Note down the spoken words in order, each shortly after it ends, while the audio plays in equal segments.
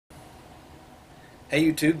Hey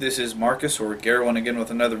YouTube, this is Marcus or Garrowin again with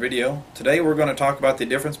another video. Today we're going to talk about the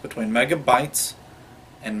difference between megabytes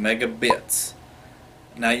and megabits.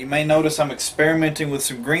 Now you may notice I'm experimenting with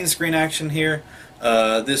some green screen action here.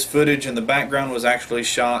 This footage in the background was actually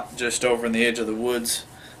shot just over in the edge of the woods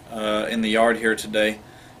in the yard here today,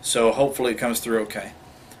 so hopefully it comes through okay.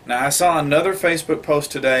 Now I saw another Facebook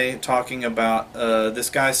post today talking about this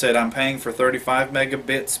guy said I'm paying for 35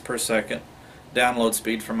 megabits per second download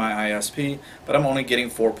speed for my ISP, but I'm only getting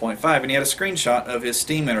 4.5, and he had a screenshot of his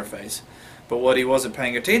Steam interface. But what he wasn't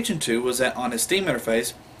paying attention to was that on his Steam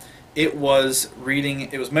interface it was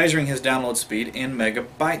measuring his download speed in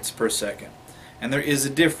megabytes per second, and there is a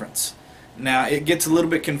difference. Now it gets a little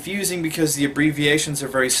bit confusing because the abbreviations are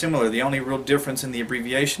very similar. The only real difference in the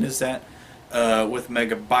abbreviation is that with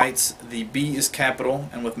megabytes the B is capital,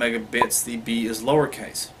 and with megabits the B is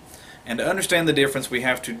lowercase. And to understand the difference, we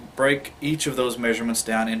have to break each of those measurements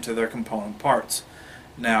down into their component parts.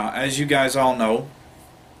 Now, as you guys all know,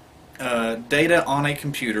 data on a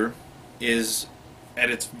computer is, at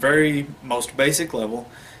its very most basic level,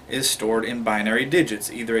 is stored in binary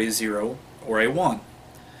digits, either a 0 or a 1.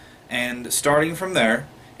 And starting from there,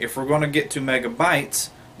 if we're going to get to megabytes,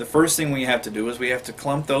 the first thing we have to do is we have to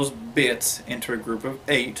clump those bits into a group of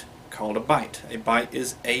 8 called a byte. A byte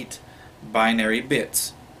is 8 binary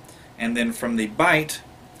bits. And then from the byte,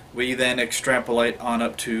 we then extrapolate on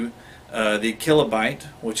up to the kilobyte,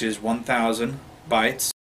 which is 1,000 bytes,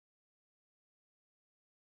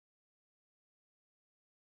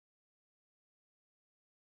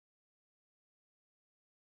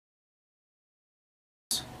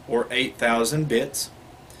 or 8,000 bits.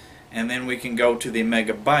 And then we can go to the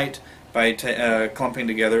megabyte by clumping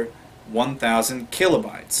together 1,000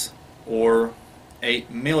 kilobytes, or 8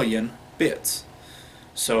 million bits.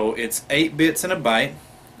 So it's 8 bits in a byte,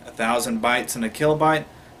 1,000 bytes in a kilobyte,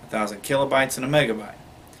 1,000 kilobytes in a megabyte.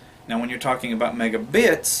 Now when you're talking about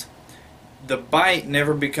megabits, the byte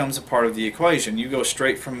never becomes a part of the equation. You go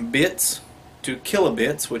straight from bits to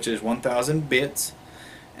kilobits, which is 1,000 bits,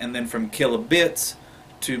 and then from kilobits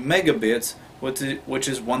to megabits, which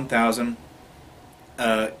is 1,000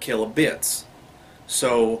 kilobits.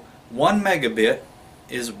 So 1 megabit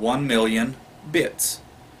is 1 million bits.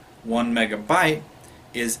 1 megabyte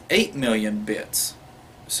is 8 million bits.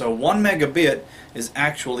 So 1 megabit is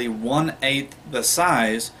actually 1/8 the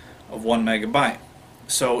size of 1 megabyte.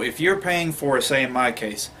 So if you're paying for, say in my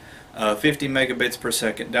case, 50 megabits per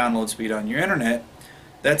second download speed on your internet,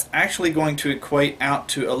 that's actually going to equate out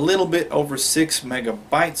to a little bit over 6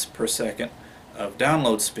 megabytes per second of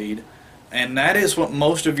download speed, and that is what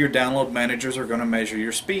most of your download managers are going to measure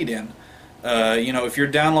your speed in. You know, if you're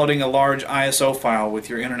downloading a large ISO file with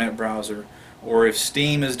your internet browser, or if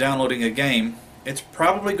Steam is downloading a game, it's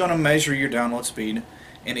probably going to measure your download speed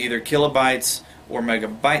in either kilobytes or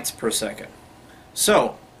megabytes per second.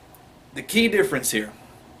 So, the key difference here,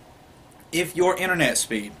 if your internet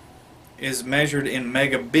speed is measured in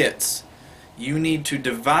megabits, you need to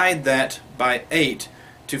divide that by 8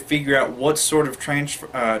 to figure out what sort of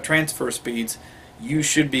transfer speeds you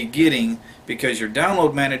should be getting, because your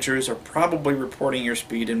download managers are probably reporting your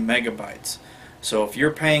speed in megabytes. So if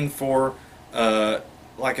you're paying for,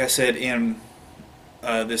 like I said in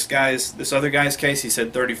this other guy's case, he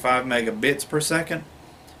said 35 megabits per second,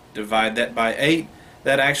 divide that by 8,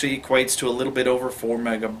 that actually equates to a little bit over 4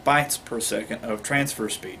 megabytes per second of transfer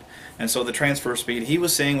speed. And so the transfer speed he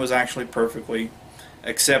was seeing was actually perfectly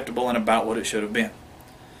acceptable and about what it should have been.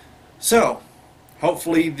 So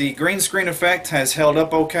hopefully the green screen effect has held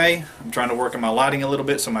up okay. I'm trying to work on my lighting a little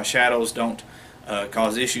bit so my shadows don't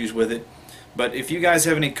cause issues with it. But if you guys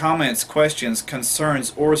have any comments, questions,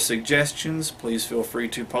 concerns, or suggestions, please feel free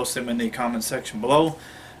to post them in the comment section below.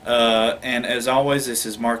 And as always, this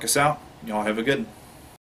is Marcus out. Y'all have a good one.